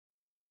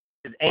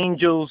is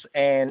angels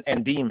and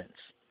demons,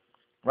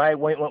 right?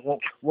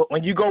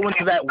 When you go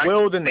into that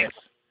wilderness,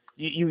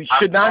 you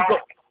should not go.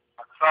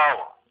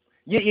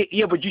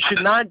 Yeah, but you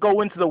should not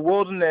go into the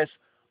wilderness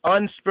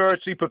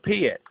unspiritually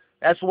prepared.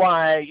 That's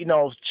why,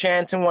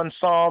 chanting one's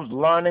psalms,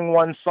 learning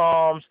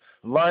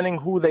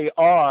who they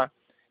are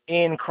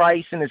in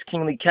Christ and his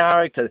kingly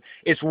character.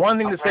 It's one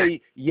thing to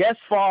say, yes,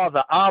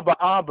 Father,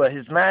 Abba,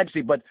 His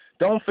Majesty, but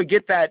don't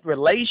forget that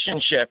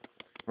relationship,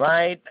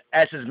 right?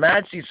 As His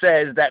Majesty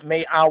says, that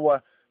may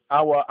our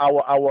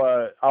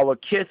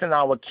kith and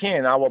our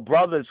kin, our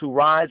brothers who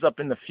rise up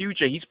in the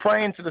future. He's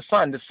praying to the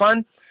Son. The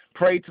Son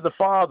prayed to the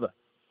Father.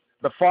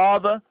 The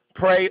Father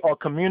pray or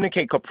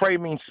communicate, because pray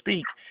means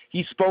speak.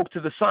 He spoke to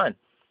the Son,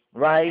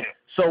 right?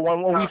 So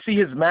when we see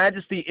His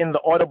Majesty in the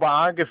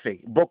autobiography,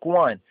 book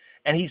 1,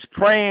 and he's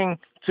praying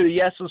to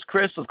Jesus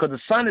Christus, because the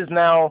Son is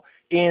now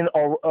in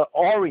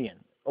Orion,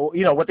 or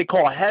what they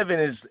call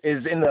heaven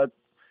is in the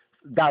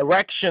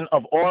direction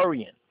of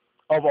Orion,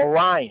 of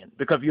Orion.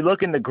 Because if you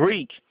look in the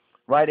Greek,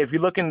 right? If you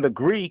look in the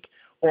Greek,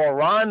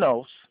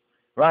 Oranos,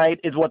 right,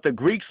 is what the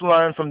Greeks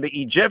learned from the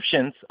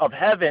Egyptians of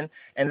heaven,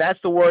 and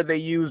that's the word they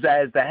use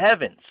as the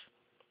heavens,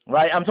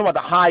 right? I'm talking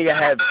about the higher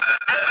heavens.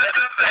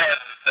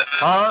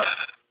 Huh?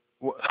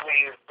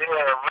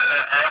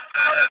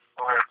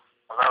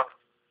 Hello?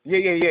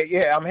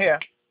 Yeah, I'm here.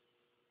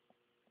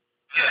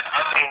 Yeah,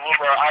 I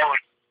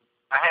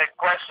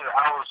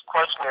was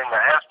questioning the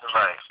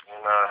afterlife,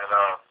 and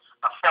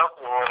I felt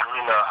it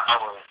when, I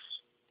was,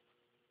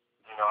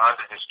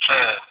 under this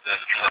trance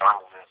that,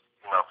 under this,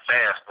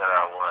 fast that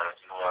I was,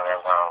 and,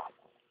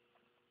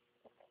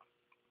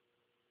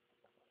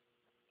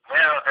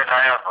 now that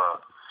I have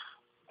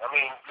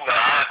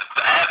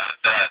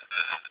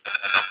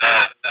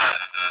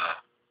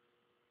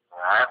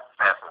I have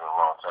fasted a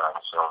long time,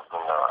 so,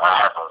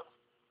 I have a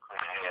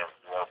clear head,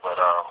 but,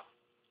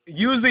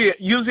 Usually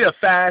a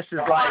fast is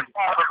like...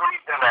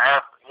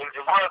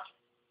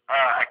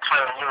 I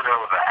kind of knew there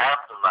was an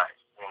afterlife,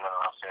 what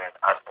I'm saying?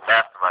 An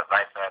afterlife,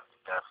 life after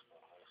death,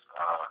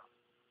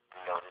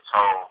 this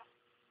whole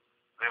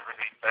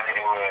liberty thing,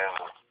 and,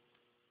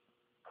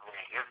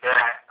 is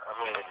that,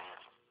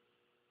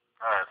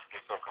 I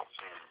get so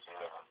confused,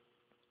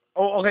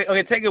 Oh,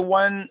 okay. Take it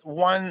one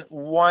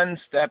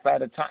step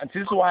at a time.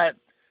 This is why,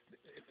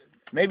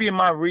 maybe in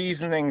my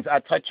reasonings, I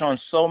touch on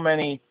so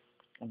many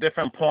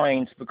different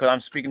points because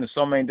I'm speaking to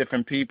so many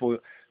different people.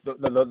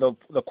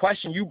 The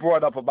question you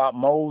brought up about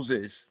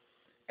Moses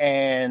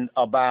and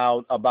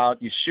about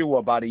Yeshua,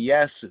 about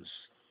Jesus,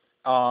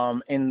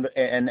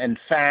 and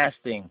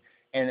fasting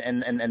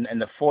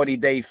and the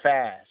 40-day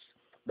fast.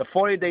 The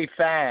 40-day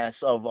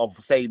fast of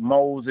say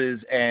Moses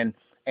and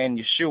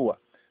Yeshua.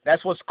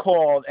 That's what's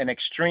called an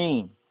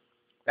extreme.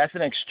 That's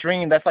an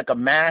extreme. That's like a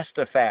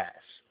master fast,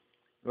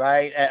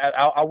 right?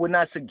 I would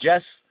not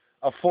suggest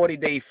a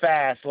 40-day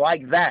fast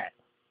like that.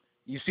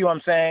 You see what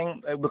I'm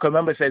saying? Because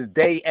remember, it says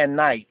day and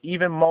night.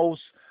 Even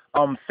most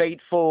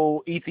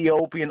faithful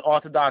Ethiopian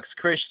Orthodox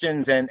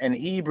Christians and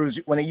Hebrews,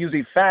 when they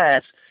usually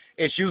fast,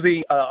 it's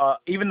usually,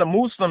 even the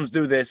Muslims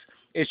do this,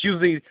 it's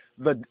usually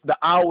the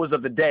hours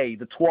of the day,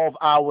 the 12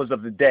 hours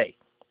of the day.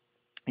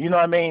 You know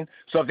what I mean?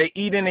 So if they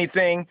eat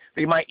anything,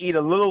 they might eat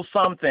a little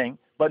something,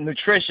 but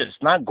nutritious,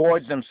 not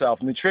gorge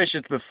themselves,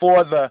 nutritious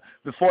before the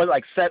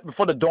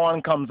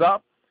dawn comes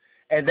up.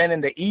 And then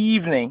in the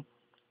evening,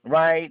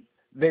 right,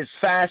 there's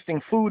fasting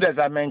food, as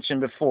I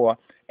mentioned before,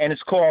 and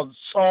it's called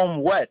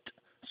som wet.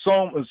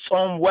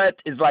 Som wet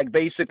is like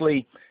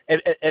basically,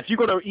 if you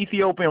go to an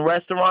Ethiopian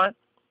restaurant,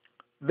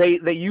 they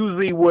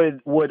usually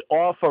would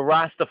offer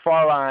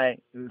Rastafari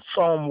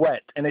som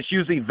wet, and it's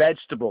usually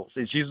vegetables.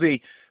 It's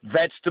usually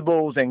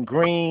vegetables and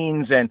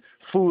greens and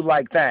food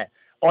like that.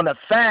 On a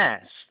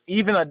fast,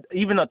 even a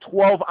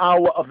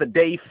 12-hour of the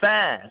day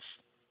fast,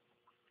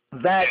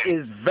 that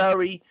is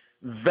very,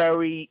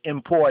 very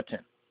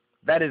important.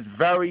 That is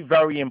very,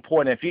 very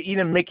important. If you're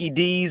eating Mickey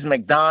D's,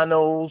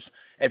 McDonald's,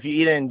 if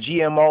you're eating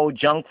GMO,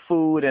 junk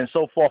food, and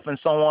so forth and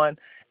so on,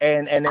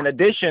 and in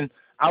addition,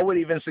 I would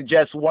even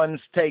suggest ones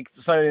take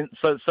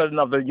certain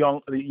of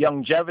the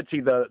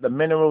longevity, the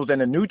minerals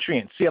and the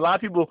nutrients. See, a lot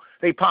of people,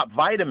 they pop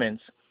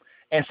vitamins,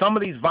 and some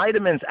of these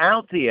vitamins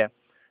out there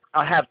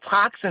have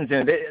toxins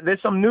in it.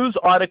 There's some news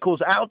articles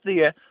out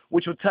there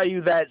which will tell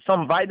you that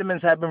some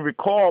vitamins have been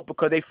recalled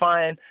because they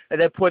find that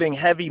they're putting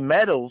heavy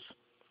metals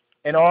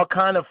and all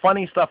kind of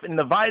funny stuff in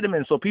the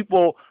vitamins. So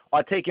people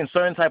are taking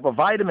certain type of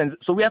vitamins.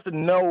 So we have to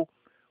know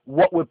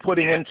what we're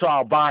putting into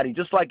our body.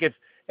 Just like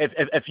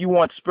if you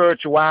want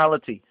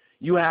spirituality,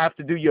 you have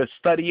to do your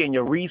study and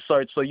your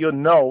research so you'll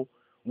know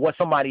what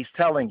somebody's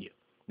telling you.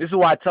 This is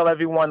why I tell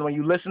everyone when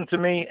you listen to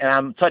me and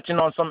I'm touching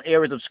on some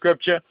areas of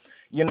scripture,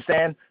 you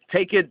understand?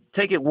 Take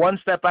it one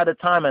step at a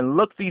time and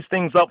look these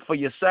things up for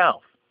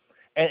yourself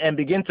and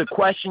begin to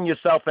question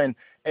yourself and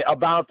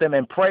about them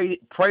and pray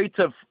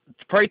to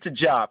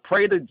Jah,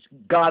 pray to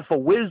God for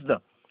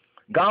wisdom.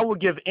 God will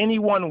give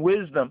anyone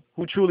wisdom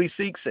who truly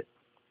seeks it.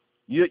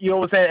 You know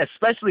what I'm saying?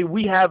 Especially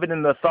we have it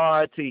in the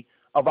authority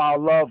of our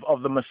love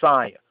of the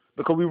Messiah.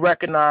 because we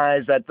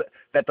recognize that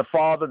the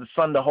Father, the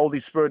Son, the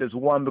Holy Spirit is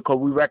one, because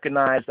we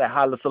recognize that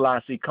Haile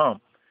Selassie come.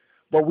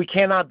 But we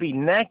cannot be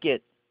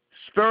naked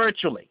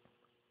spiritually.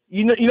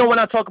 You know when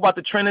I talk about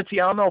the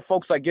Trinity, I don't know if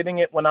folks are getting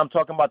it when I'm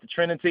talking about the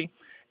Trinity,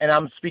 and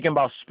I'm speaking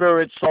about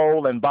spirit,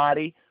 soul, and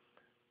body.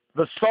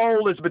 The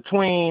soul is the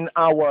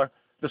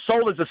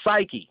soul is the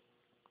psyche.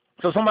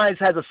 So somebody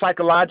has a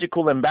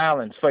psychological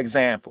imbalance, for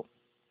example.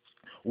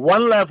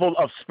 One level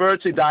of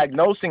spiritually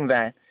diagnosing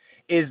that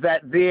is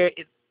that the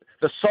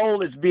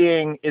soul is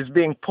being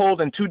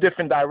pulled in two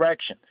different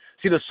directions.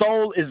 See, the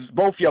soul is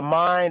both your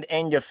mind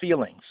and your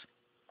feelings.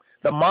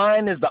 The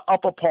mind is the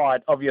upper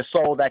part of your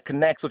soul that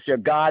connects with your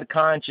God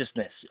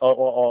consciousness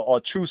or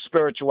true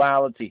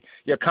spirituality,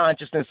 your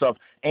consciousness of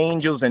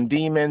angels and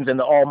demons and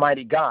the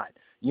Almighty God.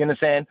 You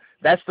understand?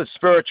 That's the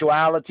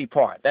spirituality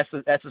part. That's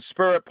the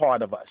spirit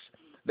part of us.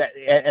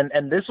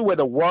 And this is where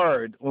the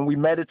word, when we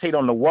meditate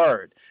on the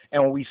word,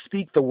 and when we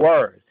speak the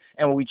word,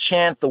 and when we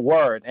chant the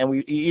word, and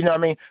we, you know what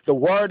I mean? The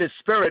word is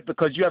spirit,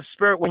 because you have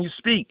spirit when you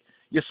speak.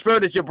 Your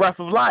spirit is your breath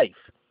of life.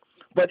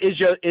 But is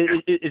your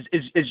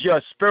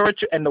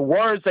spiritual, and the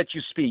words that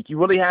you speak, you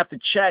really have to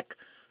check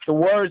the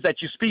words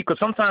that you speak, because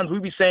sometimes we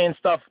be saying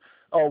stuff,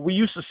 or we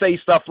used to say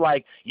stuff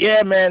like,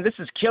 yeah, man, this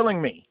is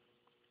killing me,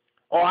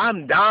 or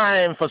I'm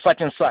dying for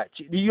such and such.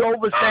 Do you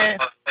understand?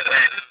 You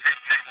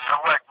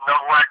know what?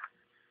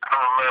 I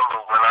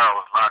remember when I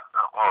was locked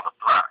up on the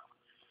block,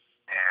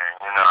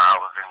 and, I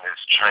was in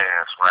this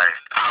trance, right?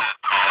 I was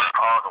calling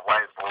all the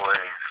white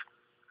boys,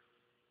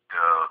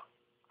 the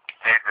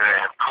nigga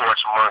and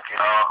porch monkey,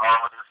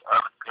 all this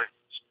other good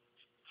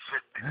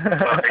shit,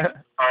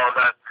 all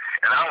that.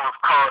 And I was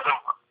calling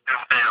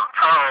them damn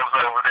Toms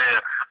over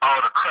there, all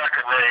the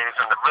cracker names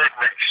and the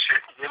redneck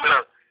shit,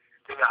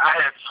 I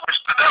had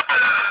switched it up.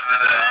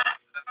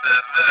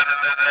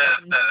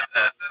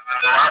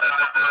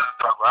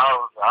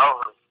 I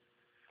was.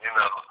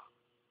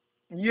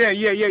 Yeah.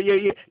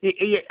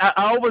 I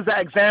always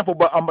that example,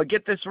 but I'm gonna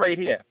get this right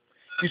here.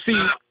 You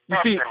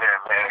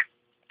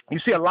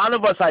see, a lot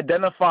of us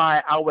identify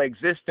our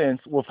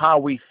existence with how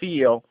we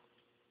feel,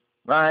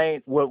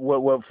 right?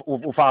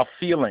 With our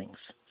feelings,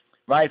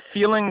 right?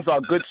 Feelings are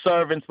good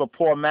servants but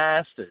poor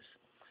masters.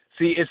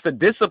 See, it's the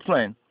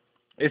discipline.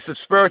 It's the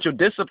spiritual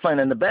discipline,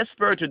 and the best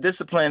spiritual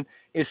discipline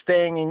is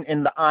staying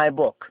in the I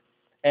book.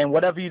 And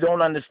whatever you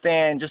don't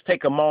understand, just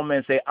take a moment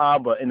and say,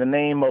 Abba, in the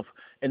name of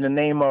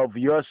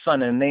your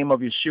Son, in the name of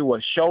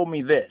Yeshua, show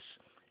me this.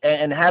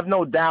 And have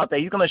no doubt that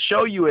He's going to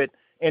show you it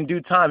in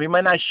due time. He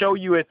might not show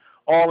you it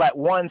all at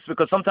once,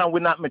 because sometimes we're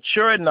not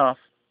mature enough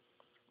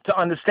to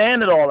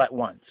understand it all at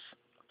once.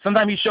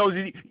 Sometimes He shows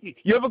you.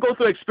 You ever go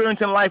through an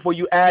experience in life where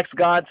you ask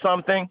God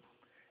something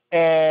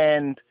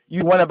and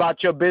you went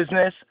about your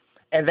business,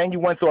 and then you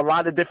went through a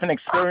lot of different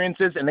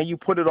experiences, and then you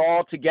put it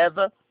all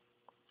together,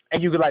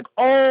 and you're like,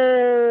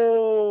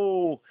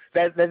 oh,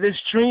 that this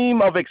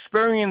stream of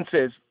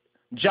experiences,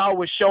 Jah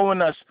was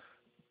showing us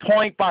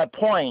point by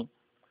point.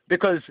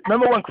 Because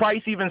remember when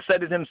Christ even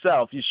said it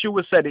Himself,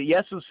 Yeshua said it,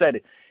 Jesus said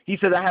it. He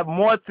said, I have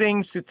more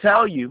things to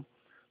tell you,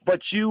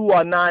 but you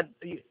are not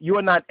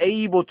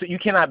able to, you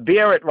cannot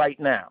bear it right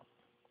now.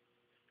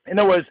 In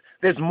other words,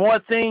 there's more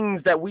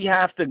things that we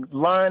have to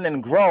learn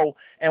and grow,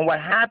 and what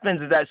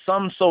happens is that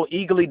some so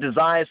eagerly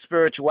desire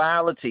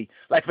spirituality.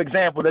 Like, for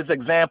example, there's an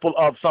example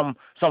of some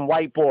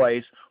white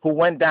boys who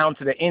went down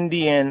to the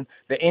Indian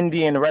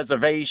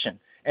reservation,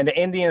 and the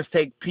Indians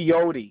take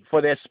peyote for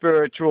their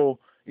spiritual,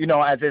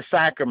 as their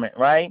sacrament,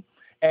 right?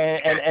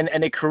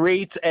 And it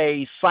creates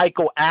a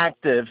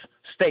psychoactive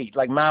state,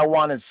 like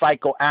marijuana is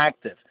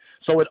psychoactive.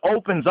 So it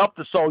opens up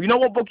the soul. You know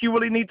what book you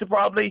really need to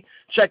probably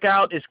check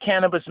out is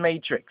Cannabis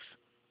Matrix.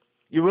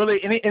 You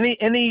really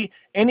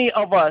any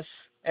of us,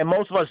 and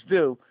most of us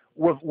do,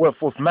 with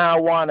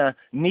marijuana,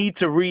 need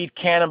to read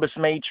Cannabis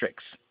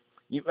Matrix.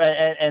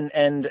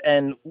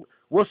 And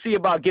we'll see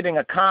about getting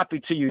a copy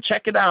to you.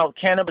 Check it out,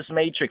 Cannabis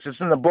Matrix. It's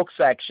in the book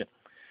section,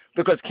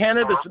 because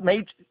Cannabis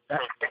Matrix.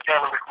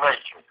 Cannabis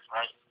Matrix,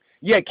 right?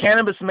 Yeah,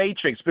 Cannabis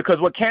Matrix.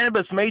 Because what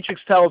Cannabis Matrix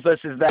tells us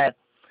is that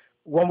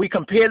when we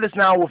compare this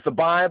now with the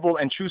Bible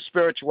and true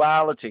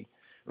spirituality,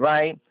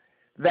 right,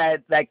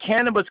 that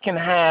cannabis can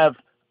have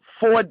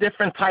 4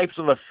 different types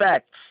of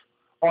effects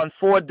on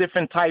 4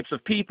 different types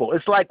of people.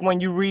 It's like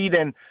when you read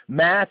in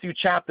Matthew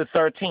chapter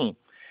 13,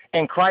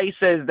 and Christ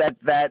says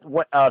that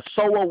a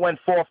sower went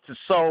forth to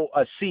sow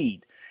a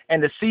seed,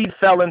 and the seed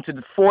fell into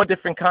the 4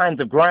 different kinds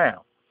of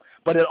ground,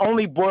 but it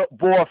only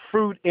bore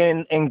fruit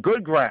in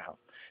good ground.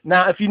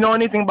 Now, if you know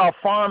anything about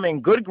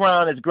farming, good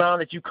ground is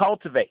ground that you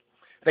cultivate.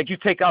 Like you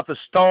take out the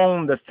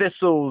stone, the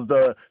thistles,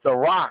 the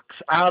rocks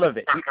out of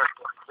it.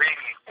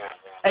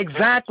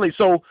 Exactly.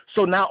 So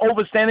now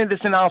understanding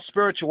this in our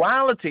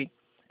spirituality,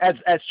 as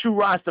true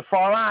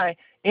Rastafari,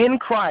 in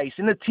Christ,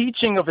 in the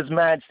teaching of His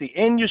Majesty,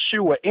 in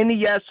Yeshua, in the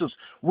Jesus,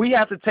 we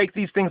have to take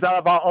these things out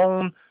of our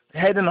own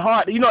head and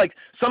heart. Like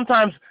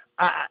sometimes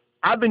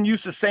I've been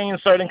used to saying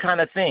certain kind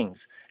of things,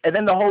 and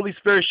then the Holy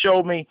Spirit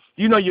showed me,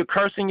 you're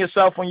cursing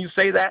yourself when you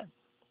say that.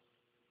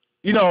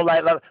 You know,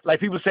 like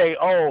people say,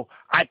 oh,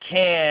 I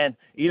can't,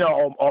 you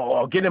know,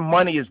 or getting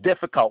money is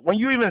difficult. When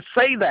you even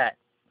say that,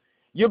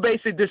 you're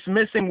basically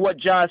dismissing what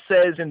John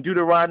says in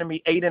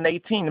Deuteronomy 8 and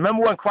 18.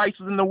 Remember when Christ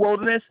was in the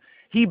wilderness?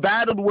 He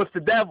battled with the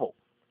devil,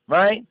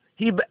 right?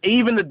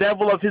 Even the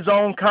devil of his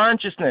own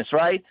consciousness,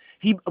 right?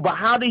 But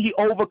how did he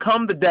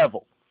overcome the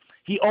devil?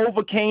 He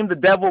overcame the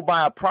devil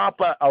by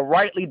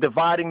rightly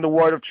dividing the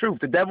word of truth.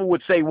 The devil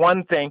would say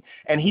one thing,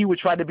 and he would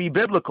try to be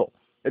biblical.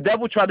 The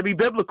devil tried to be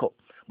biblical,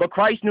 but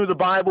Christ knew the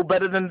Bible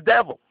better than the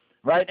devil,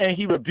 right? And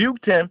he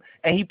rebuked him,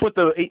 and he put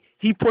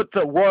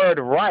the word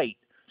right.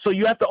 So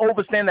you have to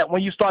understand that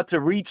when you start to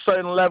reach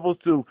certain levels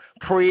through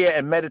prayer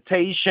and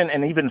meditation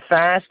and even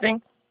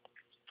fasting,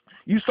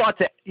 you start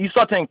to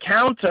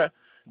encounter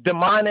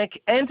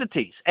demonic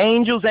entities,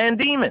 angels and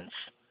demons.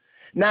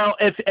 Now,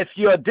 if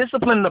your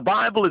discipline in the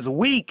Bible is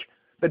weak,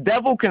 the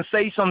devil can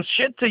say some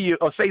shit to you,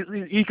 or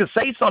he can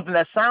say something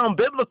that sounds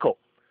biblical,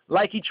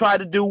 like he tried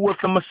to do with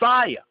the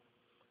Messiah,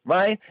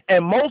 right?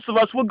 And most of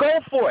us will go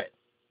for it.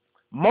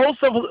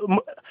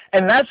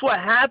 And that's what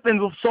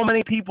happens with so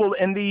many people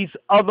in these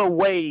other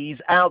ways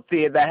out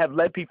there that have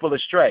led people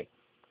astray,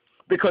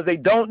 because they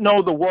don't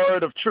know the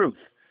word of truth.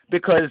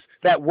 Because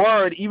that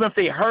word, even if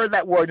they heard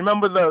that word,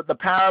 remember the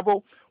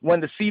parable when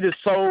the seed is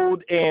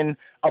sowed in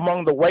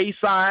among the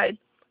wayside,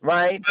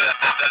 right?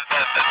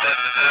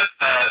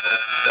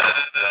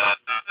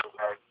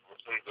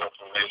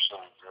 Information,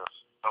 just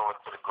throw it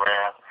to the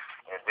ground,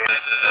 and then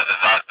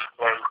lots of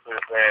places,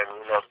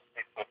 and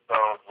people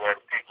throw where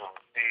people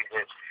receive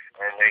it,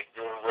 and they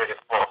do with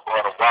it for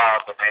a while,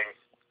 but they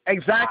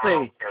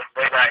exactly. If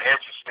they're not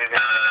interested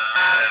in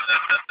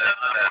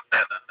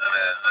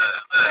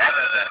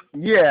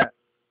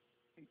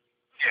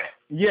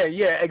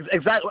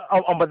exactly.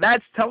 But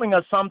that's telling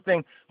us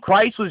something.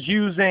 Christ was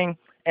using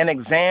an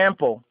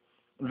example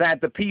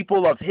that the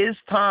people of his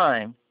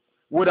time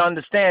would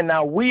understand.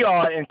 Now, we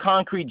are in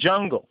concrete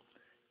jungle,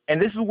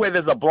 and this is where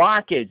there's a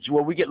blockage,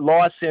 where we get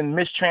lost in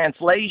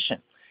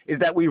mistranslation, is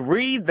that we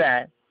read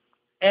that,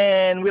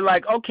 and we're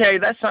like, okay,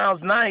 that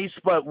sounds nice,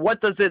 but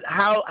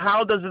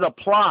how does it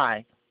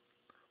apply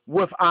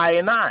with I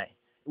and I?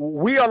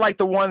 We are like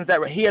the ones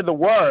that hear the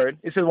word.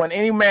 It says, when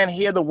any man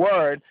hear the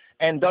word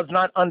and does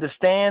not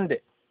understand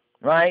it,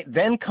 right?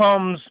 Then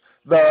comes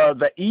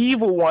the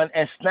evil one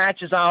and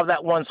snatches out of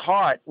that one's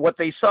heart what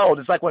they sowed.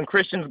 It's like when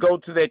Christians go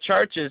to their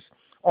churches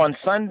on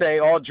Sunday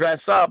all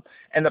dressed up,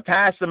 and the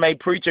pastor may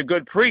preach a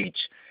good preach,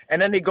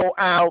 and then they go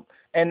out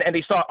and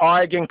they start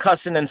arguing,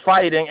 cussing, and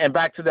fighting, and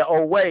back to their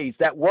old ways.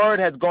 That word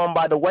has gone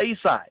by the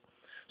wayside.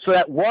 So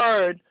that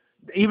word,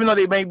 even though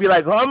they may be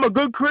like, oh, I'm a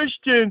good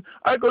Christian,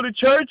 I go to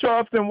church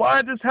often,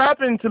 why did this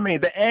happen to me?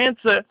 The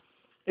answer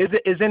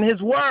is in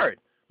his word.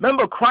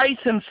 Remember,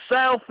 Christ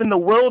himself in the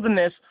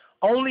wilderness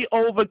only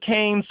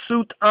overcame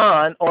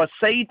Satan, or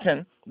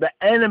Satan, the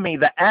enemy,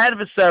 the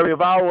adversary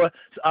of our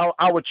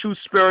true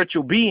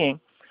spiritual being,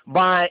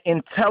 by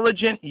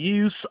intelligent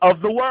use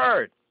of the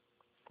word.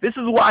 This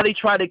is why they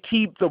try to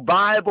keep the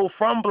Bible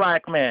from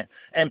black men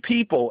and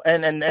people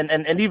and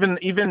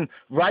even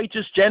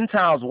righteous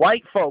Gentiles,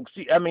 white folks.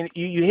 I mean,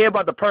 you hear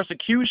about the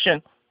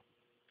persecution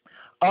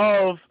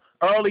of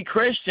early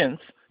Christians.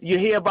 You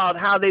hear about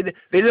how they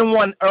didn't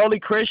want early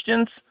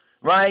Christians,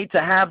 right,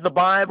 to have the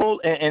Bible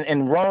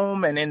in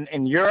Rome and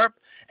in Europe,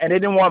 and they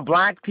didn't want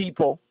black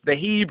people, the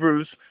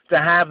Hebrews, to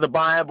have the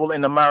Bible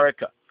in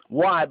America.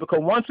 Why?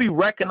 Because once we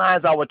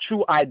recognize our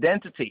true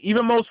identity,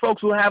 even most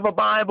folks who have a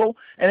Bible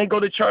and they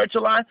go to church a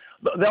lot,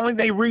 the only thing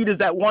they read is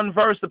that one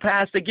verse the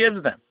pastor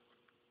gives them.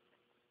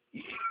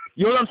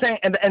 You know what I'm saying?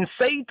 And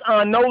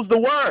Satan knows the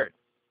word.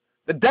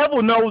 The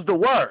devil knows the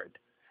word.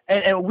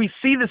 And we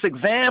see this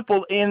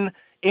example in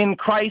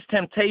Christ's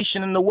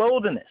temptation in the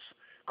wilderness.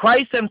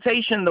 Christ's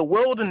temptation in the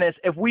wilderness,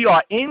 if we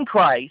are in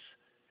Christ,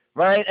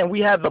 right, and we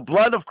have the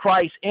blood of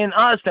Christ in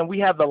us, and we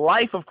have the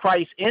life of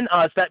Christ in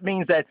us, that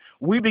means that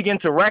we begin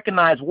to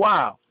recognize,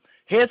 wow,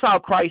 here's how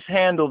Christ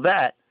handled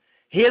that.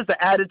 Here's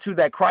the attitude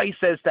that Christ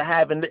says to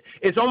have. And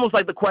it's almost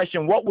like the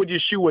question, what would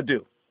Yeshua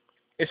do?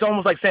 It's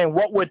almost like saying,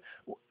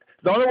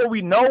 the only way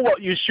we know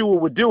what Yeshua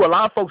would do, a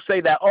lot of folks say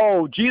that,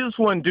 oh, Jesus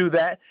wouldn't do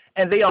that,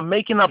 and they are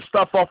making up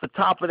stuff off the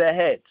top of their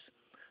heads.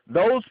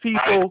 Those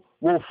people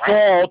will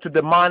fall to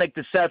demonic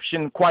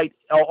deception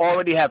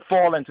already have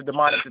fallen to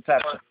demonic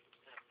deception.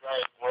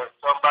 Like when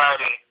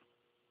somebody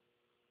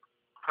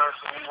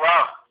cursing you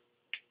out,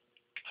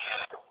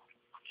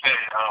 say,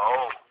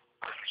 oh,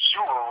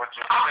 Yeshua would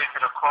just take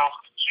it across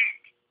the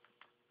cheek.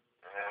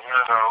 And,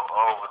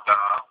 over the,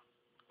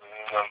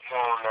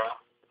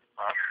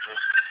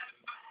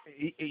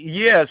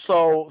 you don't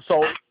know.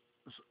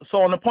 So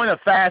on the point of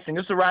fasting,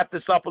 just to wrap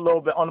this up a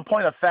little bit, on the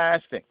point of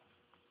fasting,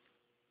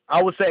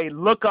 I would say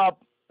look up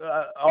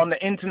on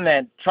the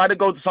internet, try to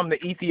go to some of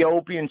the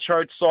Ethiopian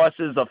church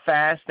sources of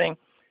fasting,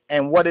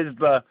 and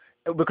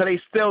because they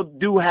still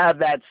do have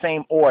that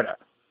same order.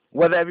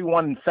 Whether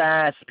everyone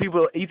fasts,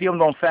 Ethiopians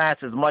don't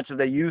fast as much as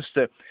they used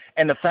to.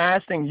 And the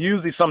fasting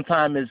usually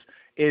sometimes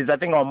is I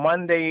think on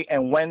Monday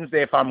and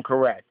Wednesday, if I'm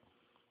correct.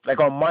 Like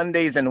on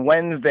Mondays and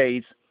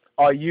Wednesdays,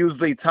 are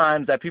usually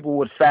times that people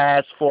would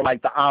fast for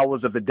like the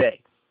hours of the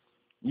day.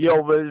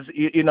 Yovas,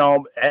 you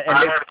know, and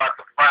I heard about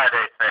the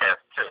Friday fast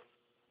too.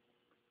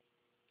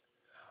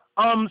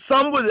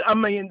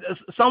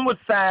 Some would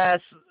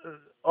fast.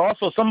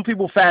 Also, some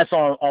people fast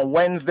on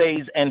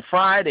Wednesdays and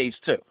Fridays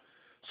too.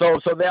 So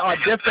there are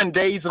different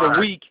days of the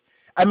week.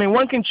 I mean,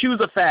 one can choose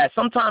a fast.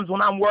 Sometimes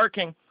when I'm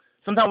working,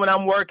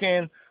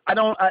 I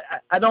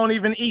don't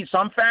even eat, so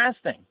I'm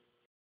fasting.